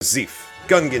Zeef,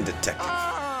 Gungan Detective.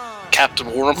 Captain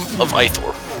Worram of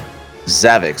Ithor.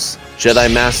 Xavix,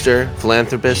 Jedi Master,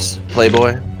 Philanthropist,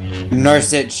 Playboy.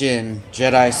 Narset Jin,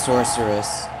 Jedi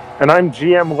Sorceress. And I'm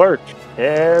GM Lurch,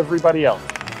 everybody else.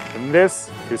 And this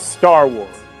is Star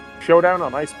Wars, Showdown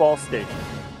on Iceball Station.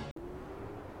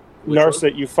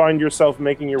 Narset, you find yourself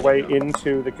making your way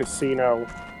into the casino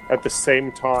at the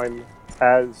same time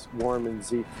as Worram and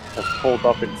Zeef have pulled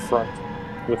up in front,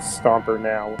 with Stomper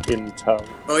now in tow.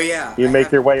 Oh yeah. You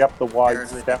make your way up the wide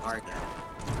steps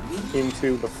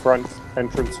into the front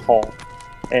entrance hall,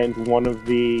 and one of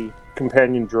the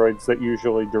companion droids that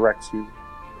usually directs you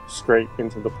straight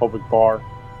into the public bar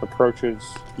approaches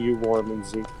you, Worram and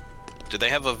Zeef. Do they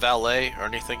have a valet or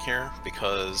anything here?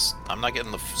 Because I'm not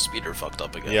getting the speeder fucked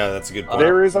up again. Yeah, that's a good point.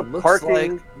 There is a looks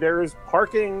there is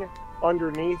parking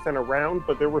underneath and around,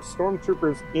 but there were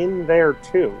stormtroopers in there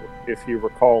too, if you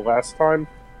recall last time.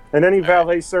 And any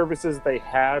valet services they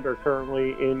had are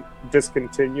currently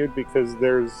discontinued because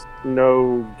there's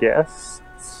no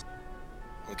guests.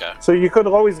 Okay. So you could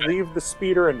always leave the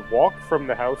speeder and walk from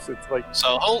the house. It's like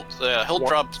So he'll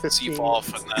drop 15 Zeef off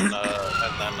and then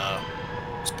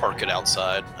just park it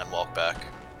outside and walk back.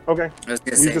 okay. I was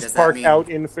gonna You say, just does park that mean out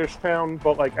in Fishtown,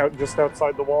 but like out just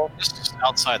outside the wall. Just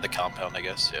outside the compound, I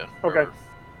guess. Yeah. Okay. Or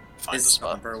find is a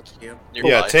spot. Stomper with you? Yeah,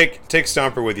 Nearby. take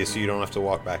Stomper with you so you don't have to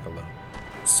walk back alone.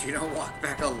 So you don't walk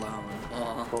back alone.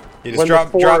 Aw. You When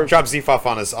just the drop Zeef off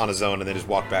on his own and then just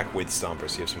walk back with Stomper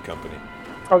so you have some company.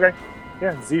 Okay.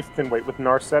 Yeah, Zeef can wait with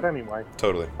Narset anyway.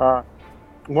 Totally.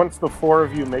 Once the four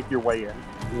of you make your way in,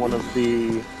 one of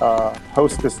the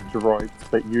hostess droids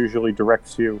that usually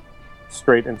directs you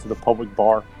straight into the public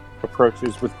bar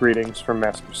approaches with greetings from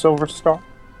Master Silverstar,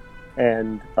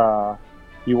 and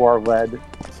you are led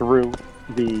through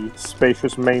the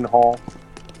spacious main hall.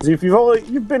 Zeef,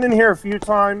 you've been in here a few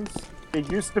times.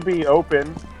 It used to be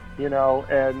open,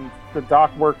 and the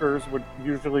dock workers would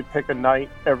usually pick a night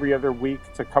every other week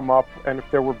to come up, and if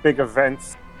there were big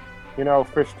events,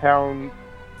 Fishtown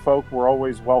folk were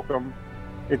always welcome.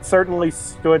 It certainly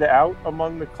stood out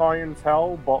among the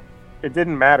clientele, but it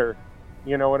didn't matter.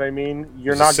 You know what I mean?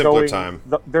 You're It was a not simpler going. time.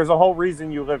 There's a whole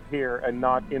reason you live here and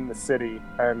not in the city,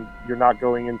 and you're not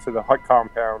going into the hut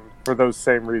compound for those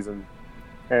same reasons.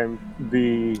 And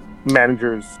the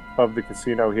managers of the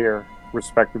casino here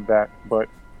respected that, but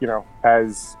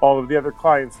as all of the other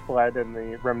clients fled and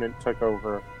the remnant took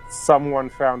over, someone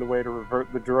found a way to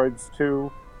revert the droids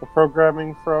to the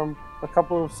programming from a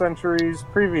couple of centuries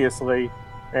previously,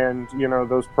 and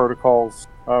those protocols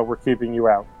were keeping you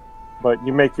out. But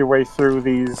you make your way through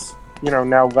these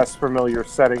now less familiar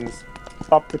settings,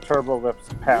 up the turbo lifts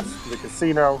past the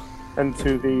casino and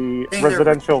to the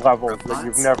residential levels that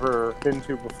you've never been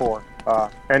to before,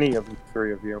 any of the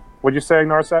three of you. What'd you say,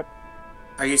 Narset?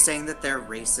 Are you saying that they're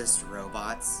racist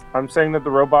robots? I'm saying that the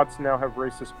robots now have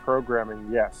racist programming,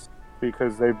 yes,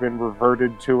 because they've been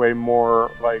reverted to a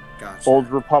more, Gotcha. Old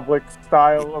Republic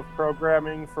style of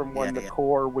programming from when the Yeah.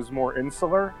 core was more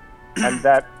insular, and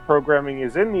that programming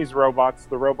is in these robots.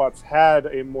 The robots had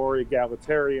a more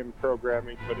egalitarian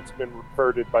programming, but it's been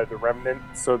reverted by the remnant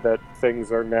so that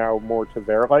things are now more to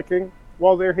their liking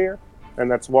while they're here. And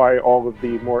that's why all of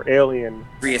the more alien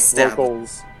Reestablished.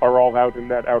 locals are all out in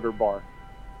that outer bar.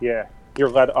 Yeah, you're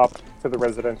led up to the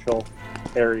residential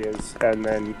areas and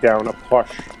then down a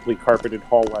plushly carpeted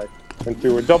hallway and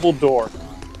through a double door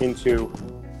into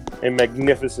a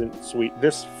magnificent suite.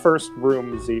 This first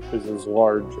room, Zeef, is as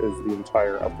large as the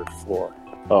entire upper floor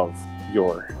of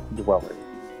your dwelling.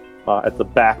 At the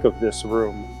back of this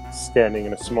room, standing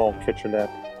in a small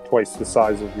kitchenette twice the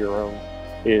size of your own,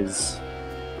 is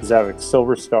Xavix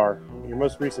Silverstar, your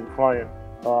most recent client.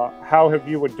 How have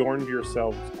you adorned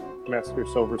yourselves, Master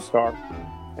Silverstar,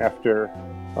 after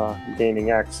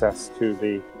gaining access to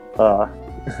the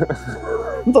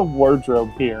the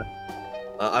wardrobe here?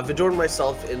 I've adorned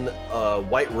myself in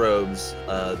white robes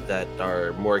that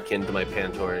are more akin to my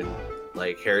Pantoran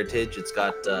heritage. It's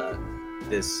got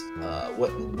this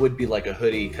what would be like a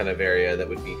hoodie kind of area that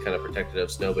would be kind of protected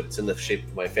of snow, but it's in the shape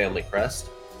of my family crest,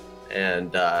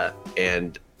 and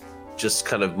just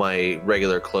kind of my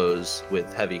regular clothes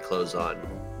with heavy clothes on,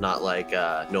 not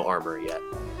no armor yet.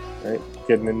 Right,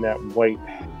 getting in that white.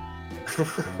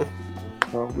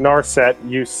 Narset,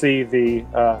 you see the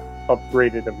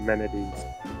upgraded amenities.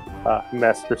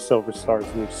 Master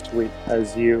Silverstar's new suite.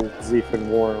 As you, Zeef,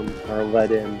 and Worram are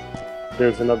led in,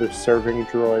 there's another serving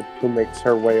droid who makes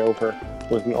her way over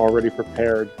with an already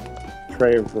prepared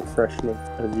tray of refreshments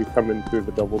as you come in through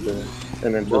the double door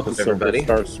and enter Welcome, the everybody.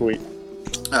 Silverstar suite.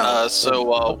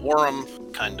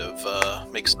 Worram kind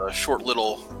of makes a short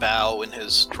little bow in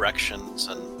his directions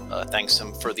and thanks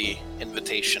him for the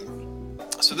invitation.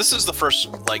 So this is the first,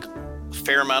 like,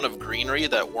 fair amount of greenery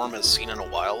that Worram has seen in a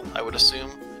while, I would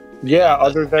assume. Yeah,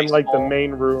 other than like the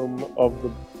main room of the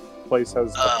place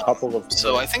has a couple of.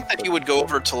 So I think that he would go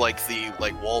over to like the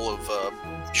wall of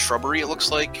shrubbery. It looks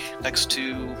like next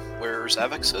to where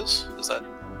Xavix is.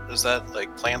 Is that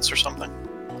like plants or something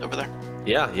over there?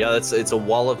 Yeah, it's a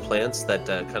wall of plants that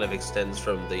kind of extends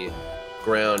from the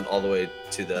ground all the way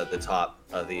to the top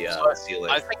of the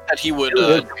ceiling. I think that he would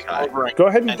go over Go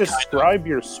ahead and and describe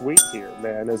your suite here,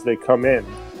 man, as they come in.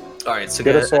 All right, so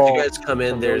Get guys, us as all you guys come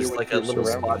in, familiar there's with like a your little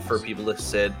spot surroundings. for people to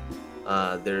sit.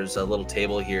 There's a little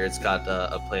table here. It's got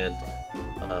a plant.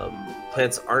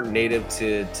 Plants aren't native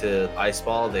to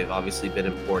Iceball. They've obviously been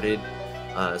imported,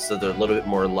 so they're a little bit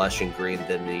more lush and green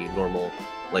than the normal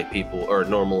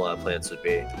normal plants would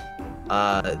be.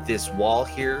 This wall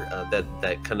here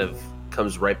that kind of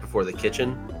comes right before the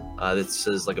kitchen. This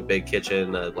is like a big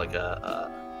kitchen, like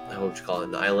what would you call it,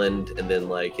 an island, and then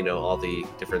like all the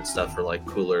different stuff for like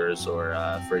coolers or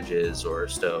fridges or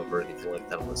stove or anything like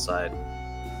that on the side.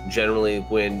 Generally,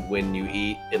 when you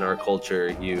eat in our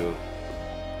culture, you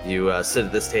sit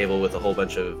at this table with a whole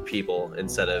bunch of people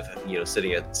instead of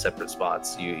sitting at separate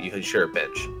spots. You share a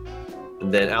bench.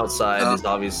 And then outside is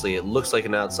obviously, it looks like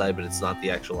an outside, but it's not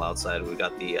the actual outside. We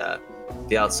got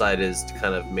the outside is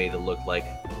kind of made to look like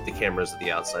the cameras at the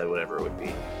outside, whenever it would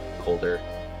be colder.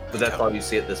 But that's all you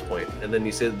see at this point. And then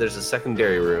you see that there's a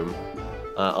secondary room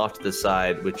off to the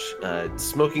side, which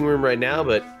smoking room right now,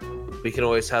 but we can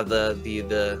always have the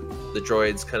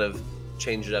droids kind of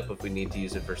change it up if we need to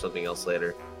use it for something else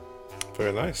later.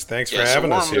 Very nice. Thanks for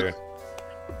having us here.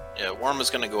 Yeah, Worram is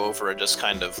going to go over and just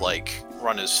kind of like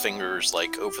run his fingers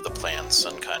like over the plants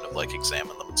and kind of like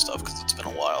examine them and stuff, because it's been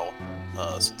a while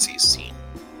since he's seen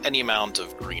any amount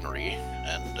of greenery,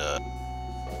 and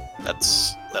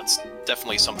that's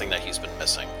definitely something that he's been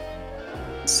missing.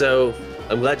 So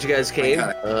I'm glad you guys came.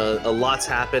 A lot's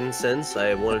happened since.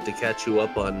 I wanted to catch you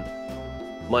up on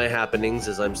my happenings,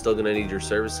 as I'm still going to need your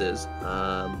services.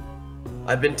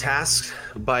 I've been tasked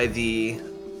by the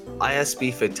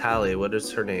ISB Fatale. What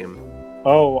is her name?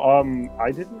 Oh,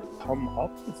 I didn't come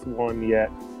up with one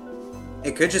yet.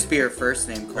 It could just be her first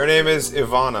name. Her name is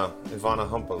Ivana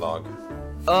Humpalog.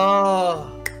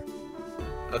 Oh,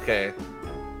 okay.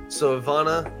 So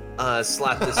Ivana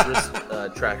slapped this wrist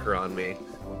tracker on me,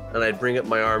 and I'd bring up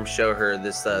my arm, show her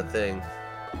this thing,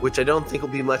 which I don't think will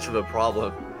be much of a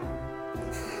problem.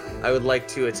 I would like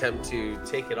to attempt to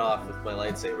take it off with my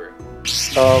lightsaber.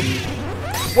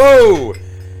 Whoa!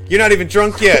 You're not even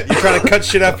drunk yet. You're trying to cut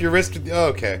shit off your wrist.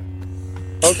 Okay.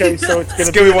 Okay, so it's It's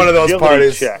gonna be one of those agility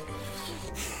parties. check.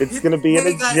 It's gonna be an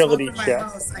Hey guys, agility welcome to my check.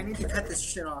 house. I need to cut this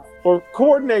shit off. Or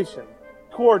coordination.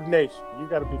 Coordination. You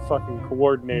gotta be fucking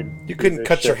coordinated. You couldn't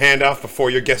cut your hand off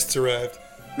before your guests arrived.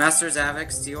 Master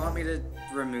Xavix, do you want me to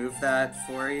remove that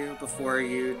for you before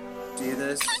you do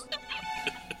this?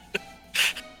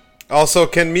 Also,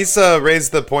 can Misa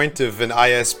raise the point of an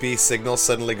ISB signal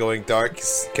suddenly going dark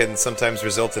can sometimes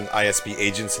result in ISB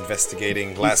agents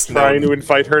investigating last Trying known to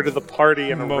invite her to the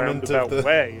party in a moment of roundabout the-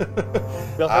 way.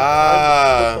 They'll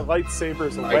have time to put the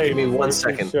lightsabers away. All right, give me before 1 she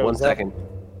second. shows 1 up. second.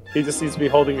 He just needs to be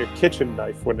holding a kitchen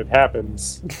knife when it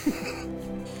happens.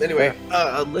 Anyway,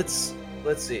 let's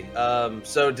see.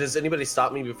 So does anybody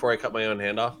stop me before I cut my own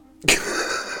hand off?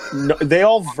 No, they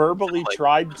all verbally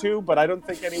tried to, but I don't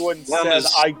think anyone Worm said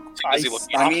is I too busy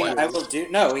looking I at mean, plans. I will do.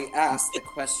 No, we asked the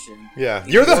question. Yeah,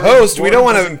 you're the host. We don't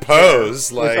want to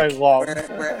impose. which I Like, love.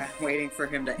 We're waiting for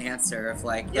him to answer. If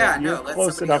like, yeah, You're no, let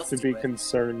close somebody enough else to do be it.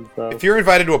 concerned, though. if you're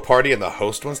invited to a party and the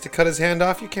host wants to cut his hand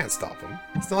off, you can't stop him.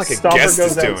 It's not like a Stomper guest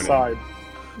goes is doing outside.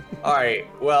 All right.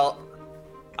 Well,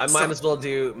 I might as well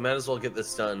get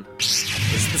this done. it.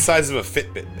 It's the size of a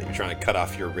Fitbit that you're trying to cut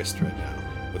off your wrist right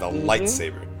now with a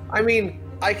lightsaber. I mean,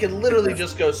 I can literally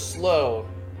just go slow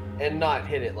and not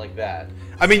hit it like that.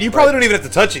 I mean, you probably don't even have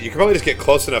to touch it. You can probably just get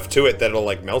close enough to it that it'll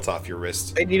like melt off your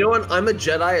wrist. And you know what? I'm a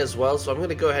Jedi as well, so I'm going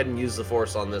to go ahead and use the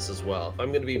Force on this as well.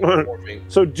 I'm going to be morphing.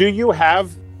 So, do you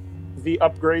have the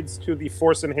upgrades to the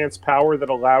Force Enhanced Power that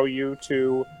allow you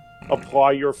to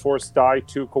apply your Force die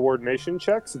to coordination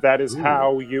checks? That is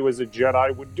how you, as a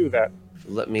Jedi, would do that.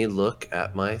 Let me look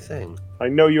at my thing. I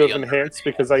know you have Enhanced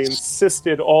because I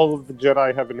insisted all of the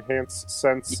Jedi have Enhanced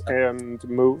Sense and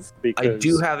Move. Because I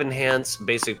do have enhanced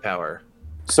basic power.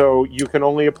 So you can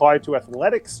only apply to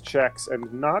athletics checks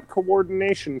and not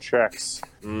coordination checks.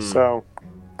 So,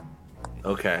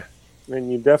 Okay.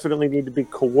 and you definitely need to be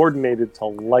coordinated to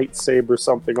lightsaber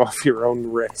something off your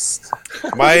own wrist.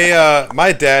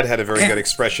 My dad had a very good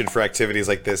expression for activities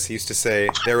like this. He used to say,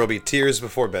 "There will be tears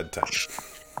before bedtime."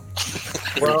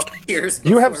 Well, Years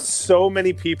You have before- so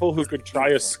many people who could try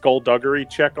a skullduggery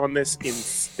check on this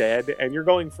instead, and you're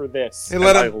going for this. Hey,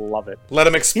 let and him- I love it. Let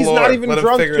him explore. He's not even Let him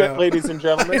drunk figure it yet, out. ladies and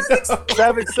gentlemen.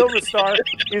 Xavix Silverstar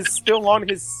is still on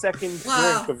his second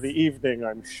Wow. drink of the evening,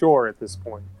 I'm sure, at this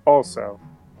point. Also.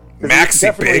 'Cause he Maxi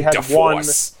definitely big had to one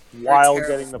force. while You're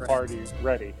getting the terrible party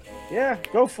ready. Yeah,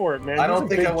 go for it, man. I He's don't a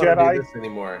think big I want to Jedi. do this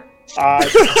anymore.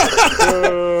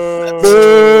 Boo.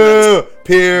 Boo!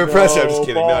 Peer No pressure. I'm just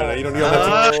kidding. No, you don't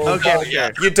have to. No, Okay, yeah.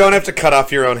 You don't have to cut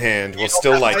off your own hand. We'll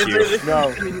still like you.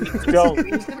 No, don't.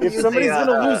 If use somebody's a,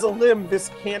 gonna lose a limb,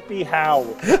 this can't be how.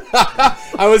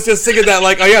 I was just thinking that,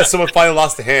 like, oh yeah, someone finally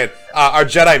lost a hand. Our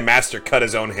Jedi Master cut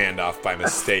his own hand off by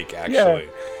mistake, actually.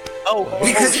 Oh,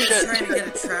 Because he's shit. trying to get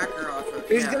a tracker off of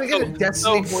He's yeah. gonna get a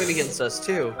destiny point against us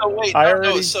too. Oh wait, I no,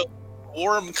 already- no. So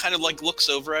Worram kind of like looks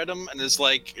over at him and is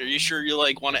like, "Are you sure you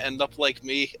like want to end up like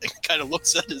me?" And kind of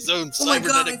looks at his own Oh my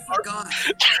god, cybernetic I forgot.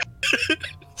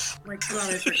 Oh my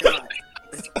god, I forgot.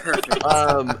 It's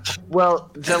perfect. Well,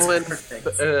 gentlemen, perfect.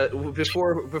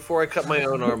 before I cut my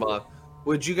own arm off,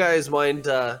 would you guys mind?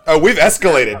 Oh, we've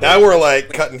escalated. Now we're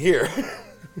like cutting here.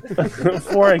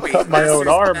 Before I cut my own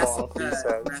arm off, he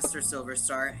says. Master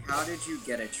Silverstar, how did you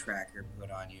get a tracker put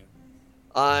on you?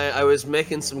 I was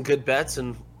making some good bets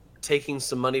and taking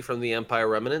some money from the Empire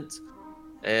Remnant,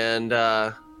 and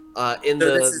in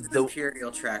So this is the the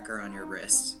Imperial tracker on your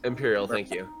wrist. Imperial,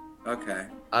 thank you. Okay.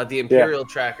 The Imperial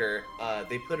tracker,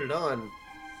 they put it on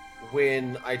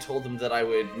when I told them that I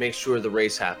would make sure the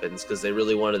race happens because they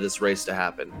really wanted this race to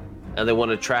happen, and they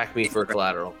want to track me for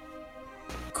collateral.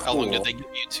 How long did Cool. they give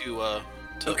you to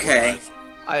Okay. arrive?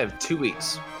 I have 2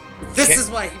 weeks. This Can't- is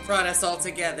why he brought us all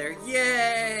together.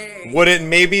 Yay! Would it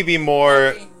maybe be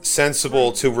more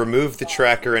sensible to remove the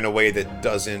tracker in a way that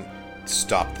doesn't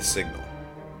stop the signal?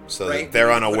 So Right, that they're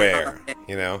we need to put it on unaware, a pig.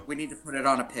 you know? We need to put it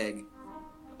on a pig.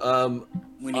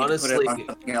 We need Honestly- to put it on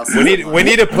something else. We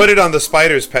need to put it on the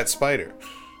spider's pet spider.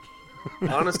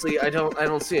 Honestly, I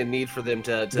don't see a need for them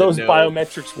to Those know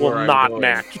biometrics will where I'm not going.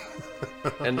 match.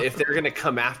 And if they're gonna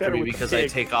come after Better me with because I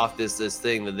pig. take off this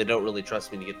thing, then they don't really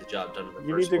trust me to get the job done in the You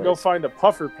need first to go place. find a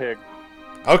puffer pig.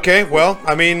 Okay, well,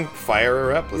 I mean, fire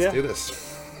her up. Let's Yeah. do this.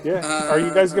 Yeah. Are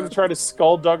you guys going to try to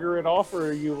skulldugger it off, or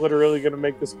are you literally going to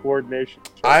make this coordination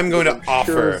check? I'm going to I'm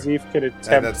sure offer. Zeef can attempt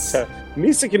that's- to.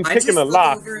 Misa can I pick just in a look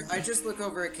lock. I just look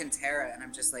over at Kintera and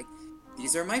I'm just like,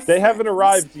 these are my They haven't friends.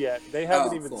 arrived yet. They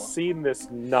haven't Oh, even cool. seen this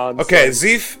nonsense. Okay,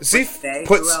 Zeef They?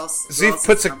 puts Who else Zeef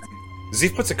puts is a coming?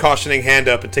 Zeef puts a cautioning hand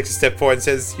up and takes a step forward and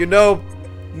says, "You know,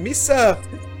 Misa,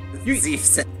 you- Zeef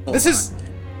said, "Hold this is on."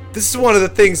 this is one of the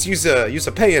things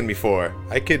you're paying me for.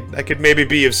 I could maybe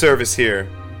be of service here.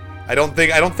 I don't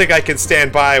think I can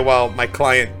stand by while my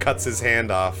client cuts his hand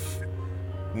off,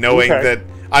 knowing Okay. that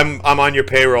I'm on your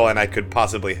payroll and I could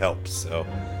possibly help. So,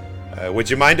 would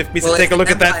you mind if Misa Well, take if a look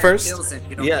the at that Empire first? kills him,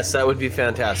 you don't- Yes, that would be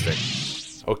fantastic.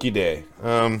 Okie day.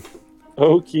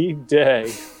 Okie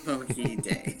day. Okay,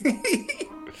 day.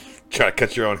 Try to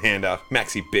cut your own hand off.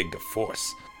 Maxi big to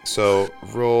force. So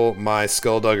roll my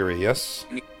skullduggery. Yes.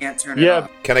 And you can't turn it Yeah. off.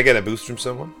 Can I get a boost from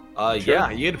someone?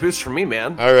 Yeah, you get a boost from me,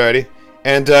 man. Alrighty.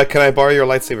 And can I borrow your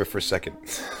lightsaber for a second?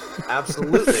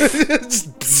 Absolutely.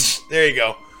 Just, psh, there you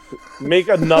go. Make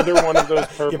another one of those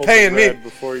purple paying to me. red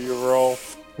before you roll.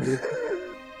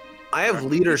 I have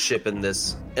leadership in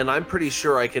this, and I'm pretty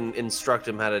sure I can instruct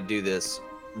him how to do this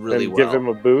really and well. give him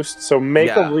a boost. So make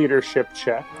Yeah. a leadership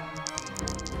check.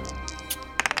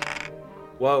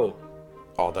 Whoa.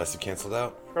 All dice are canceled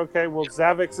out. Okay, well,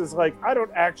 Xavix is like, I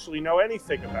don't actually know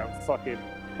anything about fucking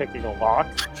picking a lock.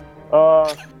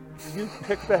 You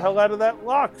pick the hell out of that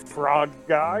lock, frog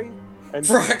guy. And,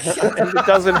 Frog and it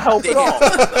doesn't help at all.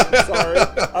 Sorry,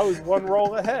 I was one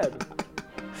roll ahead.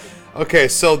 Okay,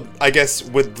 so I guess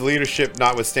with leadership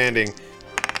notwithstanding,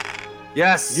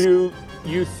 Yes. You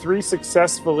three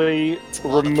successfully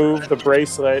remove the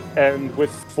bracelet, and with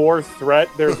 4 threat,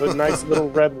 there's a nice little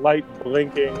red light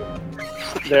blinking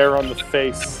there on the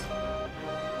face.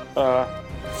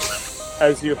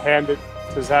 As you hand it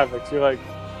to Xavix, you're like,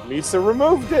 Misa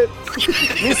removed it.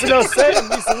 Misa no say,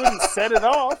 Misa wouldn't set it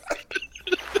off.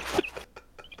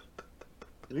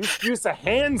 At least Misa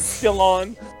hand's still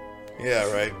on.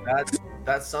 yeah, right.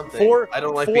 That's something. 4 I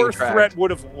don't like 4 being tracked. threat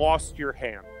would have lost your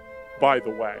hand, by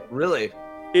the way. Really?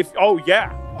 Oh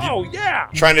yeah.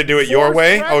 Trying to do it your Fourth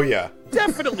way? threat? Oh yeah.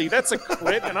 Definitely, that's a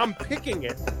crit, and I'm picking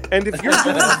it. And if you're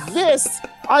doing this,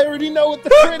 I already know what the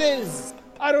crit is.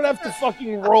 I don't have to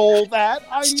fucking roll that.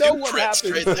 I It's know two what crits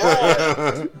happens. right there.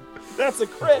 Oh, that's a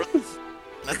crit.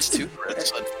 That's 2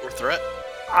 crits on 4 threat.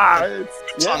 It's,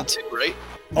 It's yeah. on 2, right?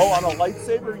 Oh, on a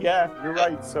lightsaber? Yeah, you're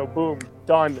right. So boom,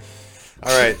 done.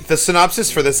 Alright, the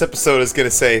synopsis for this episode is going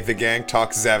to say the gang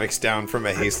talks Xavix down from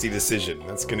a hasty decision.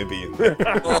 That's going to be in there.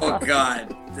 Oh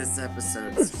god, this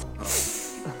episode's...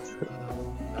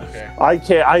 Okay. I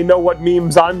can't. I know what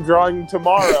memes I'm drawing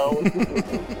tomorrow.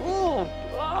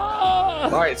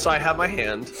 All right, so I have my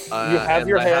hand. You have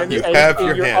your hand. You and have in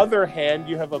your your hand. other hand,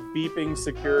 you have a beeping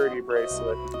security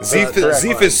bracelet.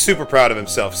 Zeef is super proud of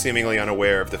himself, seemingly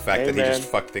unaware of the fact that he Amen. just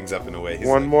fucked things up in a way. He's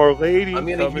One like, more lady. I'm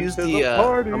gonna coming use to the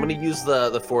party. I'm gonna use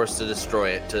the force to destroy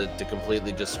it to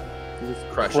completely just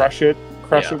crush it.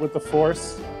 Crush Yeah. it with the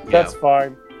force. Yeah. That's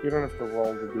fine. You don't have to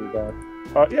roll to do that.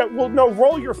 Yeah, well, no,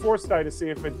 roll your force die to see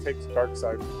if it takes dark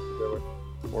side to do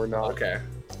it or not. Okay.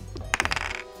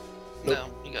 No,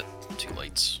 you got 2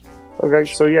 lights. Okay,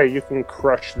 so yeah, you can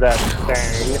crush that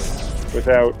thing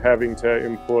without having to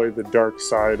employ the dark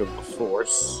side of the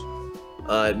force.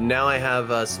 Now I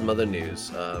have some other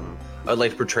news. I'd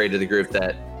like to portray to the group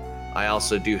that I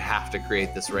also do have to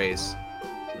create this race.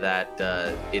 That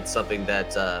it's something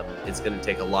that it's going to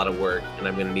take a lot of work, and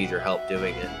I'm going to need your help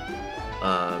doing it.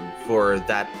 For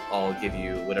that, I'll give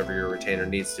you whatever your retainer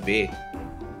needs to be.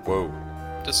 whoa.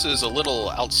 This is a little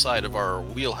outside of our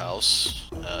wheelhouse.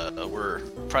 We're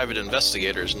private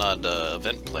investigators, not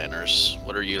event planners.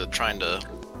 What are you trying to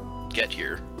get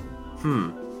here?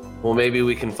 Well, maybe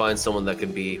we can find someone that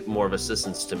could be more of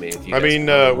assistance to me. If you I guys mean,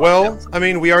 can well, I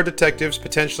mean, we are detectives.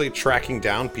 Potentially tracking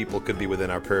down people could be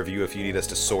within our purview if you need us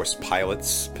to source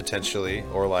pilots, potentially.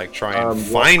 Or, like, try and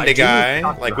well, find I a do guy.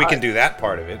 talk to Like, the we can hut. do that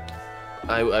part of it.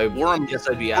 I Worram, guess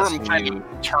I'd be Worram asking kind you.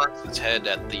 of turns his head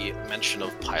at the mention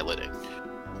of piloting.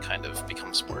 Kind of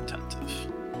becomes more attentive.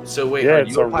 So wait, Yeah, are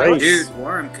it's you a a pilot? race. Dude,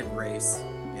 Worram could race.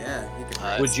 Yeah, he could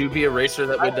race. Would you be a racer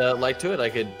that would like to it? I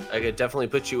could definitely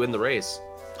put you in the race.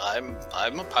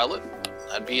 I'm a pilot.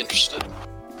 I'd be interested.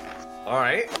 All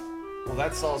right. Well,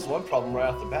 that solves one problem right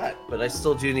off the bat. But I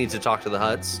still do need to talk to the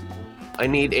huts. I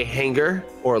need a hangar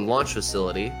or a launch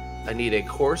facility. I need a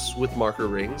course with marker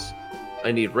rings.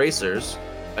 I need racers.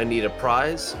 I need a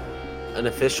prize, an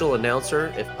official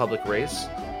announcer if public race,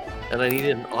 and I need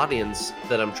an audience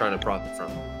that I'm trying to profit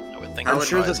from. I would think. I'm a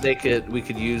sure prize. that we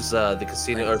could use the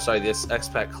casino, or sorry, this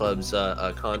expat club's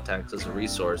contacts as a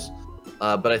resource.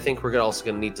 But I think we're also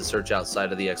going to need to search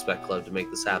outside of the expat club to make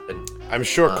this happen. I'm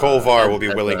sure Kolvar will be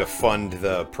and, willing to fund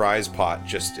the prize pot,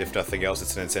 just if nothing else,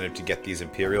 it's an incentive to get these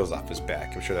Imperials off his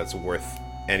back. I'm sure that's worth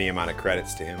any amount of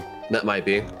credits to him. That might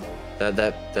be.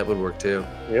 That would work too.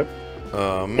 Yep.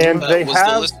 Um, And was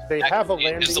the list they have a actually-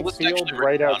 is the landing list field actually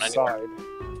right written down anywhere? outside.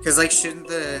 Because like, shouldn't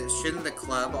the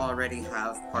club already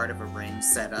have part of a ring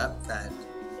set up that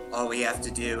all we have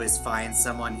to do is find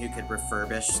someone who could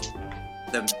refurbish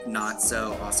the not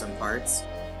so awesome parts?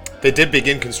 they did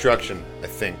begin construction, I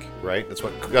think, right? That's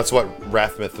what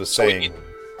Rathmith was So we saying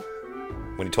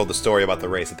when he told the story about the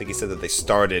race. I think he said that they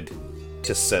started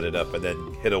to set it up and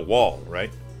then hit a wall,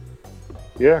 right?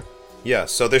 Yeah. Yeah,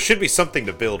 so there should be something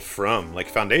to build from. Like,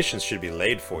 foundations should be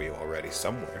laid for you already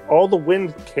somewhere. All the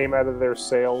wind came out of their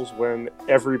sails when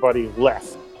everybody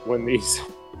left. When these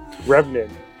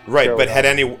Revenant. Right, showed but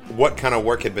up. what kind of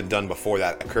work had been done before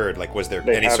that occurred? Like, was there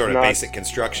They any have sort of not- basic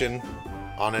construction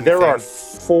on anything? There are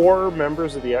 4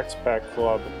 members of the expat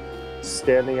club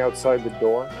standing outside the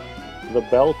door. The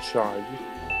bell chimed,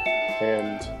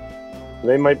 and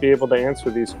they might be able to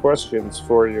answer these questions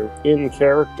for you in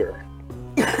character.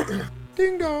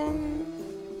 Ding dong.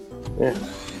 Yeah.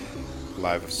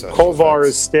 Live of such Kolvar effects.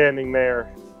 is standing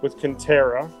there with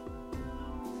Kintera,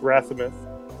 Rathmith,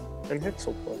 and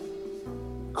Hixelput.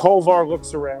 Kolvar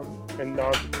looks around and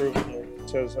nods approvingly.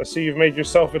 Says, "I see you've made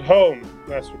yourself at home,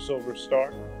 Master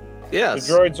Silverstar. Yes.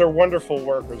 The droids are wonderful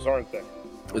workers, aren't they?"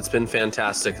 It's been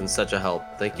fantastic and such a help.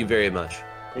 Thank you very much.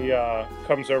 He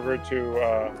comes over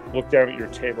to look down at your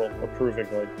table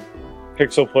approvingly.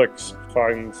 Pixelplix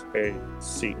finds a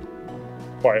seat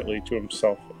quietly to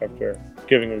himself after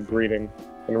giving a greeting,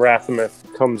 and Rathmith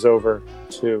comes over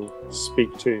to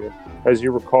speak to you. As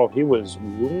you recall, he was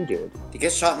wounded He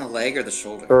gets shot in the leg or the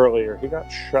shoulder? earlier. He got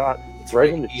shot That's right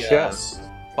in the He, chest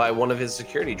by one of his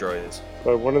security droids.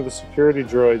 by one of the security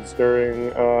droids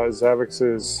during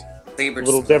Xavix's Saber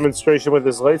little split. demonstration with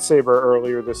his lightsaber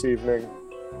earlier this evening.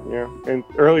 Yeah, and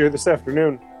earlier this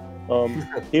afternoon.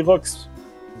 He looks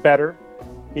better.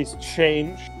 He's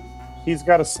changed. He's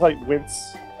got a slight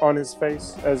wince on his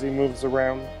face as he moves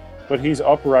around, but he's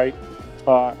upright,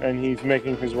 and he's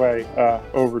making his way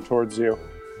over towards you.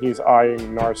 He's eyeing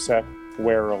Narset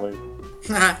warily.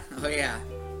 Oh yeah.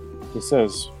 He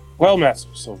says, "Well,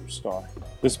 Master Silverstar,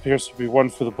 this appears to be one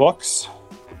for the books."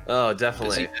 Oh,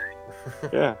 definitely.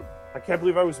 Yeah. I can't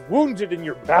believe I was wounded in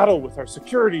your battle with our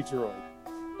security droid.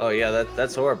 Oh yeah,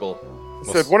 that's horrible.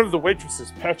 He said, one of the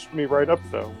waitresses patched me right up,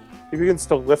 though. He begins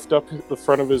to lift up the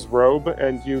front of his robe,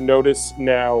 and you notice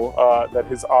now that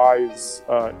his eyes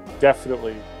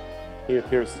definitely, he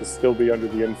appears to still be under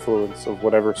the influence of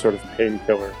whatever sort of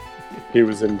painkiller he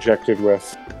was injected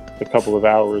with a couple of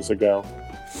hours ago.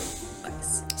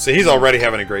 Nice. So he's already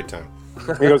having a great time.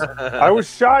 He goes, I was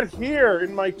shot here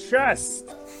in my chest.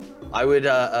 I would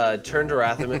turn to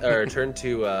Rathamus, or turn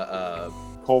to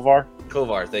Kolvar?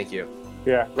 Kovar, thank you.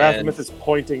 Yeah, Rathamus is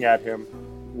pointing at him.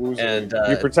 And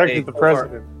you protected the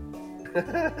president.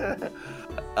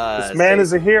 This man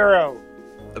is a hero.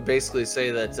 Basically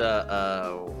say that,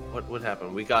 what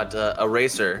happened? We got a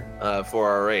racer for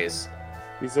our race.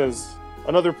 He says,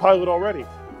 another pilot already.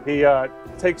 He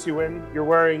takes you in. You're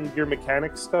wearing your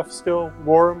mechanic stuff still,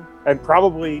 Worram, and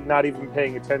probably not even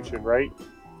paying attention, right?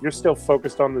 You're still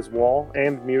focused on this wall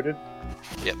and muted.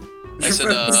 Yep. I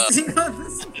said,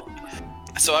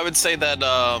 so I would say that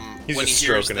He's when he just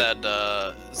hears stroking that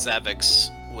Xavix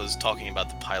was talking about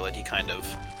the pilot, he kind of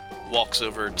walks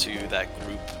over to that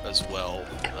group as well.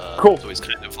 Cool. So he's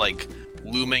kind of like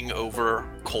looming over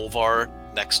Kolvar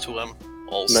next to him,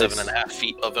 all Nice. 7.5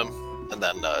 feet of him, and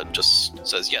then just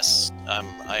says, "Yes,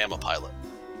 I am a pilot."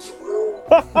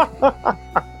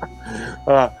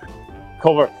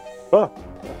 Kolvar,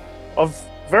 of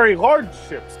very large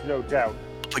ships, no doubt.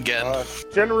 Again,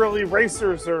 Generally,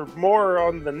 racers are more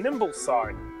on the nimble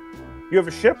side. You have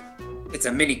a ship? It's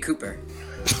a Mini Cooper.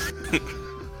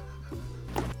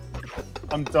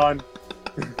 I'm done.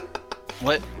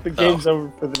 what? The game's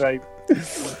over for the night.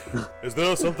 Is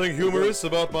there something humorous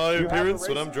about my You have a appearance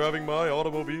when race? I'm driving my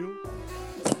automobile?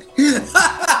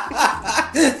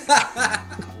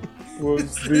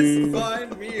 Was This the...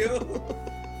 fine meal.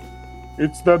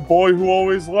 It's that boy who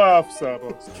always laughs at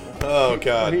us. Oh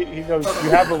god. He goes, you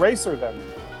have a racer then?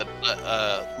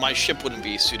 My ship wouldn't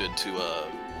be suited to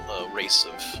a race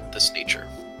of this nature.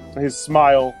 His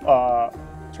smile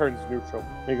turns neutral.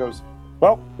 He goes,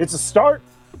 well, it's a start.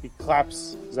 He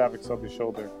claps Xavix on the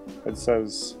shoulder and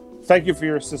says, thank you for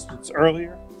your assistance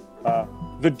earlier.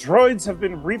 The droids have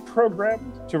been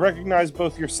reprogrammed to recognize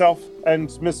both yourself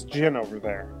and Miss Jin over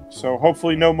there. So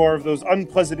hopefully no more of those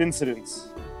unpleasant incidents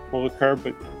will occur,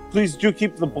 but please do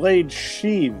keep the blade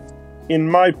sheathed in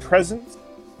my presence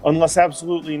unless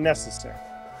absolutely necessary.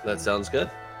 That sounds good.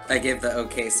 I give the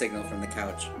okay signal from the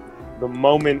couch. The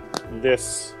moment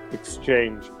this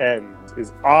exchange ends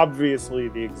is obviously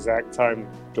the exact time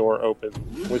the door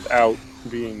opens without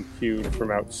being cued from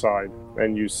outside.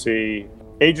 And you see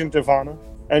Agent Ivana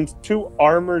and two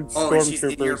armored Oh, and she's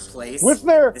in your stormtroopers place?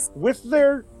 with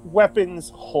their weapons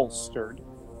holstered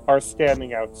are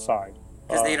standing outside.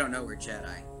 Because they don't know we're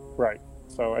Jedi. Right.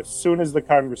 So as soon as the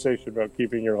conversation about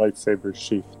keeping your lightsabers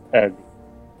sheathed ends,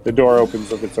 the door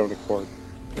opens of its own accord.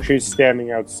 She's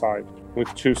standing outside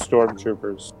with two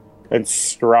stormtroopers and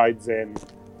strides in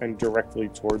and directly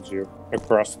towards you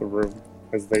across the room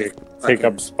as they take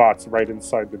up spots right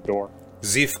inside the door.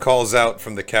 Zeef calls out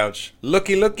from the couch,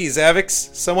 looky,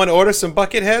 Xavix, someone order some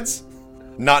bucket heads?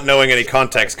 Not knowing any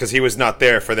context because he was not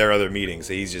there for their other meetings.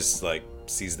 So he's just like,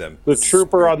 sees them. The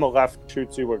trooper on the left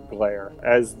shoots you a glare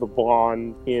as the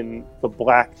blonde in the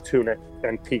black tunic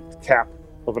and peaked cap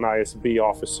of an ISB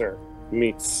officer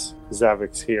meets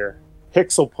Xavix here.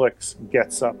 Pixelplix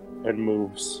gets up and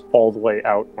moves all the way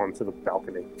out onto the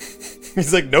balcony.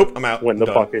 He's like, nope, I'm out. When the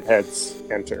Done. bucket heads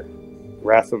enter,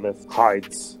 Rathamith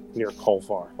hides near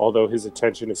Kolvar, although his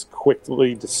attention is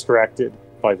quickly distracted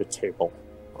by the table.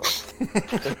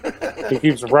 He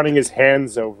keeps running his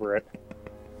hands over it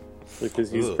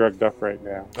because he's Ugh. drugged up right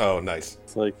now. Oh, nice.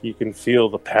 It's like you can feel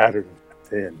the pattern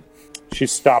within. She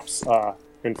stops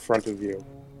in front of you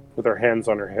with her hands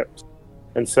on her hips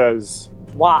and says,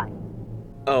 Why?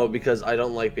 Oh, because I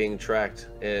don't like being tracked,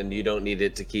 and you don't need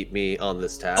it to keep me on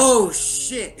this task. Oh,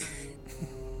 shit!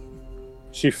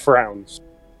 she frowns.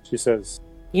 She says,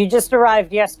 You just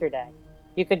arrived yesterday.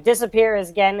 You could disappear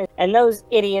again, and those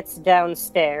idiots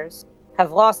downstairs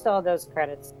have lost all those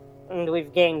credits, and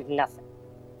we've gained nothing.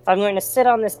 If I'm going to sit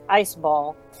on this ice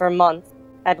ball for a month,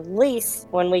 at least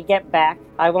when we get back,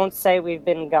 I won't say we've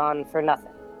been gone for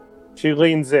nothing. she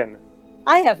leans in.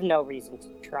 I have no reason to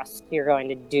trust you're going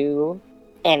to do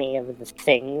any of the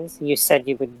things you said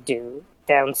you would do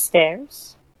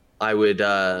downstairs. I would,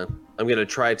 I'm gonna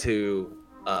try to,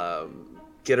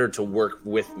 get her to work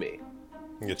with me.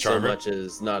 You So charm her? much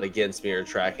as not against me or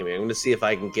tracking me. I'm gonna see if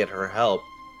I can get her help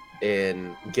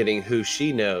in getting who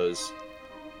she knows,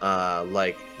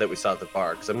 like that we saw at the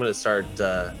bar. Because I'm gonna start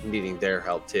needing their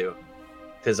help too.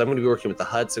 Because I'm gonna be working with the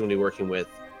Hutts. I'm gonna be working with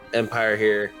Empire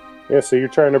here. Yeah, so you're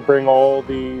trying to bring all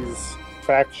these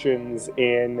factions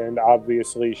in, and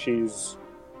obviously she's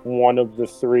one of the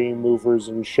 3 movers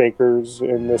and shakers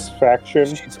in this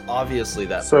faction. She's obviously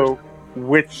that So, person.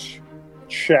 which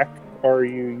check are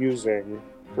you using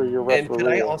for your referee? And could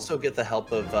I also get the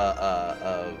help of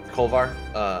Kolvar?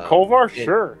 Kolvar? in-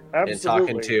 Sure, in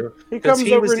absolutely. talking to? He 'Cause comes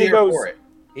he over was and he there goes, for it.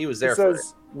 He was he there for it.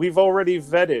 says, "We've already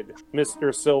vetted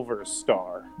Mr. Silver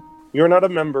Star. You're not a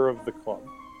member of the club,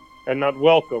 and not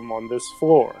welcome on this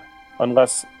floor,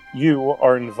 unless you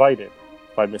are invited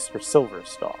by Mr. Silver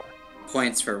Star."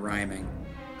 Points for rhyming.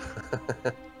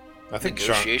 I think Sean.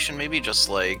 Negotiation, maybe just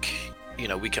like,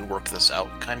 we can work this out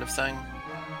kind of thing.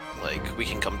 Like, we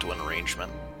can come to an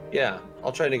arrangement. Yeah,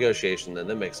 I'll try negotiation then.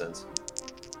 That makes sense.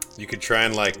 You could try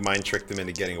and like mind trick them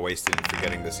into getting wasted and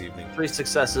forgetting this evening. 3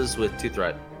 successes with 2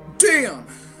 threat. Damn!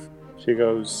 She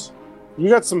goes, "You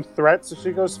got some threats?" So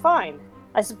she goes, Fine.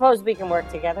 I suppose we can work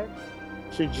together.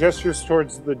 She gestures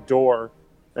towards the door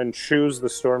and shoos the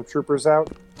stormtroopers out,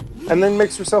 and then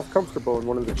makes herself comfortable in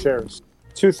one of the chairs.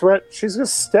 2 threat, she's gonna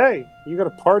stay. You got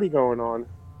a party going on.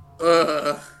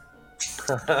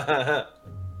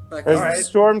 Like, As alright. the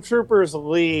stormtroopers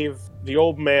leave, the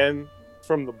old man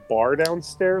from the bar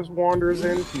downstairs wanders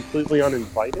in, completely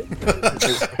uninvited.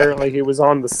 Because apparently he was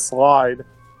on the slide.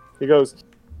 He goes,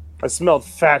 "I smelled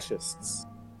fascists."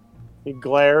 He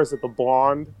glares at the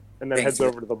blonde and then Thanks, heads man.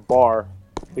 over to the bar.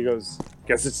 He goes,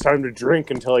 "Guess it's time to drink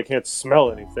until I can't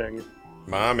smell anything."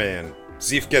 My man.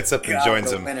 Zeef gets up and God,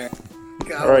 joins the him. winner.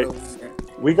 God, All right. what a winner.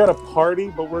 We got a party,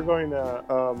 but we're going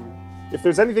to, if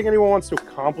there's anything anyone wants to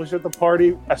accomplish at the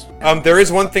party, There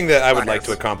is one thing that I would like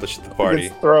to accomplish at the party.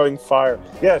 it's throwing fire.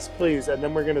 Yes, please. And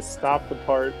then we're going to stop the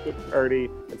party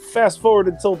and fast forward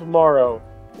until tomorrow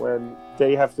when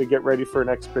they have to get ready for an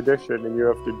expedition and you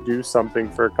have to do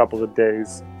something for a couple of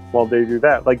days while they do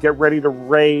that. Like, get ready to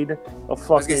raid a gonna say,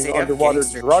 fucking you have underwater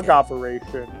gangster drug shit.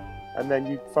 operation, and then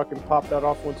you fucking pop that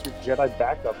off once your Jedi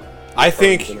backup I comes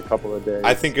think in a couple of days.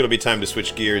 I think it'll be time to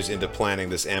switch gears into planning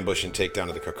this ambush and takedown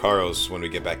of the Kakaros when we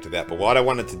get back to that. But what I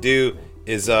wanted to do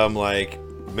is like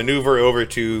maneuver over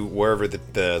to wherever the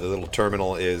little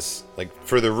terminal is, like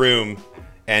for the room,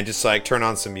 and just like turn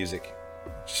on some music.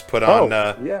 Just put on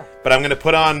yeah. but I'm gonna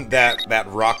put on that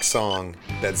rock song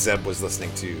that Zeb was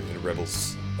listening to in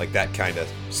Rebels, like that kind of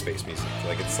space music.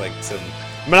 Like it's like some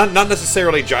not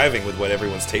necessarily jiving with what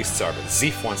everyone's tastes are, but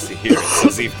Zeef wants to hear it, so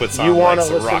Zeef puts on You want like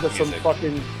to some listen rock to some music.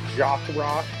 fucking jock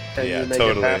rock and Yeah, you make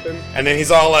totally. it happen? And then he's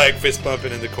all like fist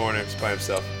bumping in the corner just by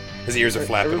himself. His ears are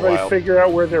flapping Everybody wild. figure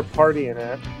out where they're partying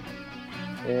at,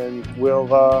 and we'll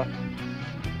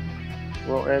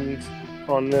end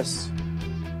on this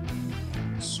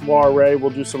soiree. We'll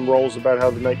do some rolls about how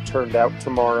the night turned out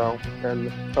tomorrow,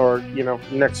 or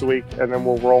next week, and then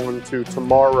we'll roll into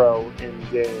tomorrow in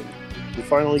game. We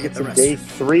finally get The to rest. day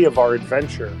 3 of our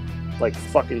adventure, like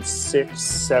fucking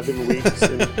 6-7 weeks.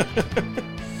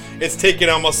 It's taken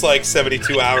almost like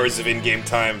 72 hours of in-game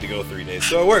time to go 3 days,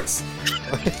 so it works.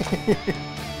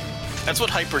 That's what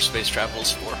hyperspace travel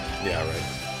is for. Yeah, right.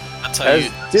 That's how As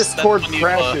you. Discord that's when you,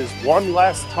 crashes one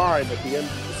last time at the end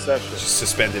of the session. Just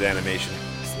suspended animation.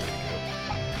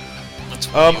 that's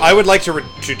when you- I would like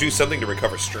to do something to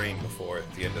recover strain before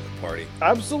the end of the party.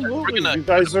 Absolutely, We're gonna- you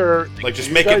guys are Like, just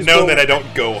you make it guys known will- that I don't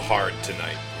go hard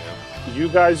tonight. You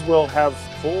guys will have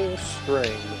full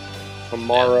strain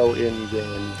tomorrow in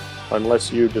game,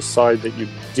 unless you decide that you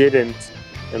didn't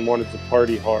and wanted to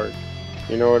party hard.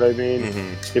 You know what I mean?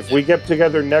 Mm-hmm. If we get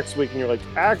together next week and you're like,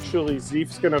 actually,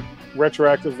 Zeef's gonna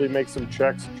retroactively make some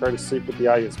checks and try to sleep with the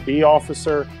ISB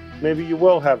officer, maybe you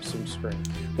will have some strain.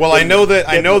 Well, I Get- know that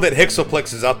get-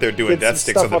 Hixoplex is out there doing get death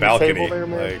some sticks on stuff the on the balcony. table there,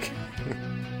 man. Like,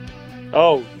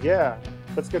 Oh yeah,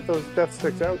 let's get those death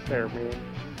sticks out there, man.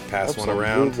 pass one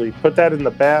around. Absolutely. Put that in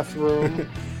the bathroom.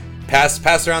 Pass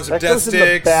around some That death goes in the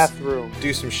sticks. bathroom.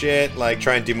 Do some shit, like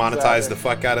try and demonetize Exactly. the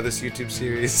fuck out of this YouTube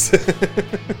series.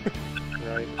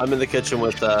 Right. I'm in the kitchen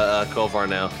with Kolvar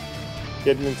now.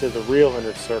 Getting into the real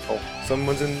inner circle.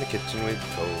 Someone's in the kitchen with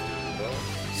Cobra.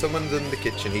 Someone's in the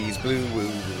kitchen, he's blue. Woo,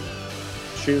 woo.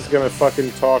 She's gonna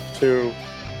fucking talk to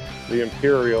the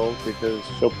Imperial because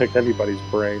she'll pick anybody's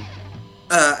brain.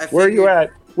 Where are you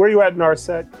at? Where are you at,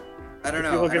 Narset? I don't If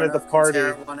know. you're looking I don't at know the if party-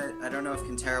 I don't know if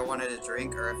Kintera wanted a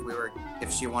drink or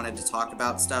if she wanted to talk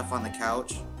about stuff on the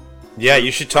couch. Yeah,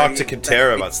 you should talk to Are you-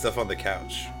 Kintera about stuff on the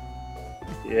couch.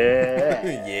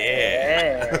 Yeah.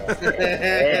 Yeah.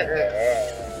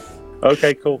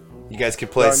 Okay, cool. You guys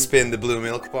could play Done. Spin the Blue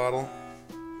Milk Bottle.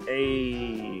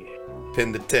 Hey.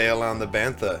 Pin the tail on the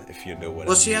bantha, if you know what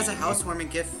Well, I she has a mean. housewarming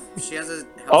gift. She has a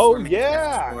Oh housewarming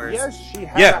yeah. gift for us. Yes, she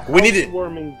has Yeah, a we need it.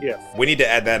 housewarming gift. We need to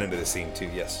add that into the scene too,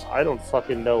 yes. I don't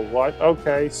fucking know what.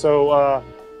 Okay, so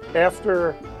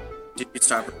after. Did you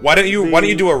stop? Why don't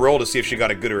you do a roll to see if she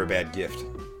got a good or a bad gift?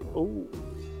 Ooh,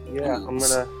 yeah, I'm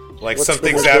gonna. Like What's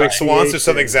something the Xavix wants or negotiation?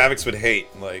 something Xavix would hate.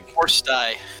 Like Force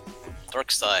die.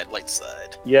 Dark side, light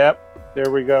side. Yep, there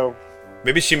we go.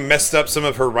 maybe she messed up some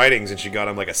of her writings and she got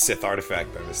him like a Sith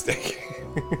artifact by mistake.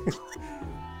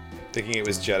 Thinking it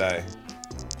was Jedi.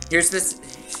 Here's this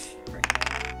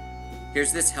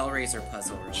Hellraiser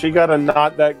puzzle. She got a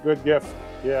not that good gift.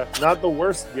 Yeah, not the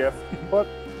worst gift, but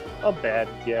a bad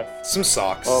gift. Some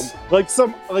socks.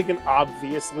 Like an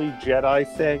obviously Jedi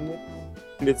thing,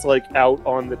 and it's like out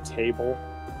on the table.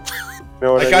 You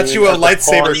know what I got mean? you a At the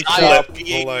lightsaber pawn shop.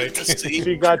 clip. Like,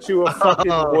 She got you a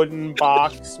fucking wooden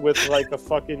box with like a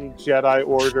fucking Jedi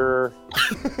Order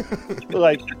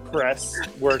like press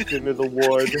worked into the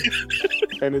wood,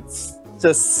 and it's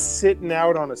just sitting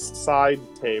out on a side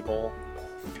table.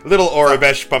 little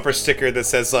Orabesh bumper sticker that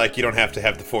says like you don't have to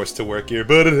have the Force to work here,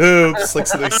 but it helps. Like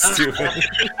something stupid.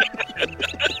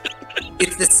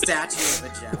 It's the statue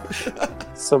of a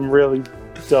Jedi. Some really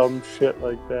dumb shit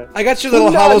like that. I got your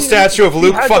little hollow statue of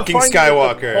Luke fucking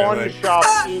Skywalker. Pawn Like, shop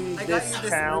in I got this you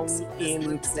this town Luke- this in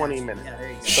Luke 20 statue. minutes. Yeah, there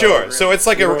you go. sure. So it's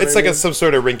like You know what I mean? some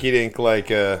sort of rinky-dink like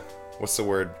what's the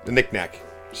word? A knick-knack.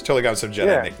 She totally got some Jedi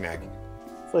Yeah. knick-knack.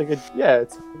 It's like it's a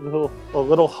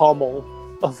little Hummel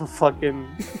of a fucking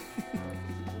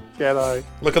Jedi.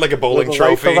 Looking like a bowling The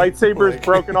trophy. The lightsaber is Like-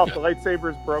 broken off. The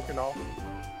lightsaber is broken off.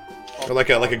 Or like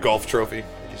a golf trophy.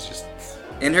 It's just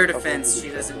In her defense, she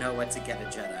doesn't know what to get a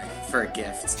Jedi for a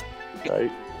gift.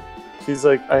 Right. She's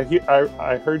like,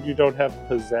 I heard you don't have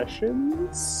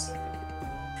possessions.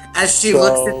 As she So-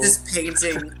 looks at this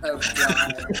painting of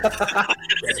God.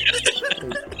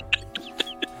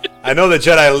 I know the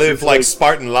Jedi live She's like like-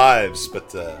 Spartan lives,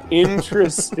 but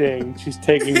Interesting. She's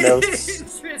taking notes.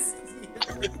 Interesting.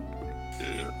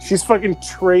 She's fucking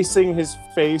tracing his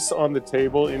face on the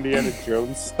table, Indiana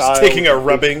Jones style. taking a with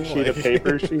rubbing, sheet of like-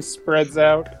 paper she spreads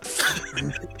out.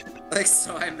 Like,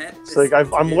 so I meant. It's like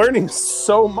I'm learning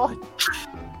so much.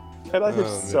 Jedi are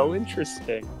Oh, so man.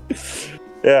 interesting.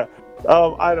 Yeah.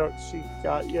 I don't. She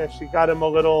got him a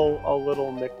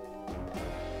little nick.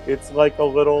 It's like a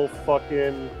little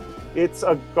fucking. It's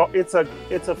a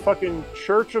fucking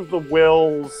Church of the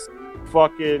Wills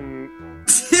fucking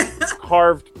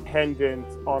carved pendant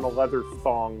on a leather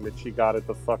thong that she got at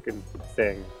the fucking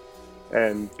thing,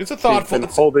 and it's a she's thoughtful. been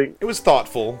holding. It was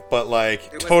thoughtful, but like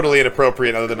It was totally thoughtful.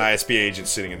 inappropriate other than ISB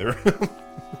agents sitting in the room.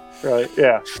 Right.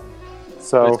 Yeah.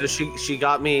 So Wait, so she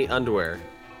got me underwear.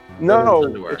 no,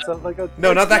 underwear. it's like a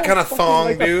No, not that kind of fucking thong,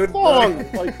 like a dude. thong,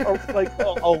 like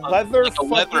a leather Like a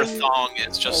leather fucking- thong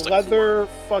is just a leather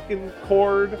fucking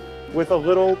cord with a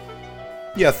little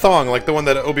Yeah, thong, like the one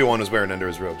that Obi-Wan was wearing under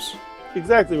his robes.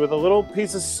 exactly with a little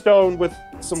piece of stone with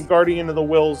some Guardian of the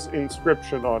Wills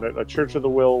inscription on it, a Church of the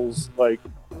Wills like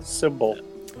symbol.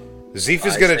 Zeef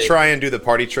is I gonna say- try and do the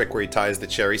party trick where he ties the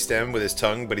cherry stem with his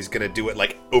tongue, but he's gonna do it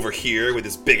like over here with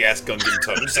his big ass Gungan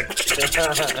tongue. Just like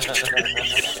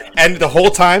and the whole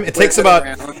time it takes Whip it about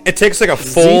around. it takes like a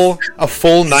full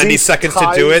 90 Zeef seconds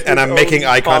to do it, ties and I'm his making own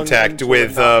eye tongue contact into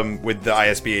with a knot. with the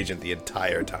ISB agent the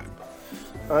entire time.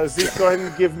 Zeke, go ahead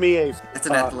and give me a That's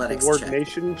an athletics check.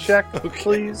 coordination check,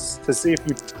 please, to see if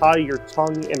you tie your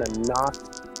tongue in a knot.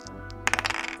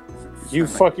 You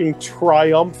fucking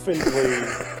triumphantly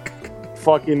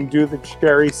fucking do the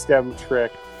cherry stem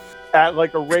trick at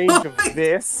like a range of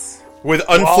this. With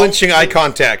unflinching Well, eye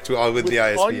contact with the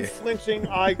ISB. unflinching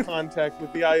eye contact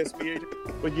with the ISB agent,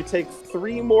 but you take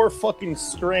 3 more fucking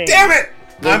strains. Damn it!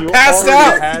 than I'm you passed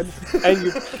already out! had, and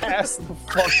you pass the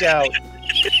fuck out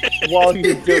while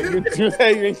you do that. You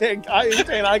maintain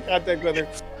eye contact with her.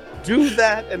 Do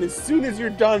that, and as soon as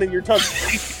you're done and your tongue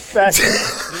back,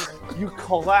 you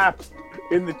collapse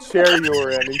in the chair you were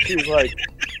in, and she's like,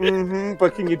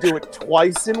 but can you do it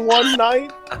twice in one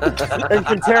night? And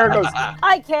Quintera goes,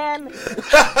 I can. and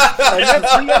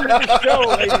that's the end of the show,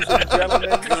 ladies and gentlemen.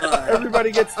 God.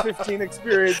 Everybody gets 15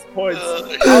 experience points.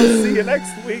 I'll see you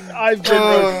next week. I've been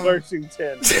Roach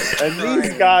Lurchington, and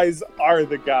these guys are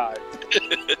the guys.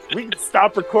 We can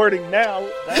stop recording now.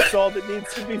 That's all that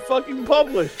needs to be fucking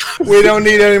published. We don't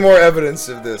need any more evidence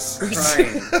of this.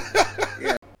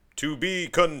 Crying. To be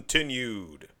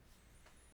continued.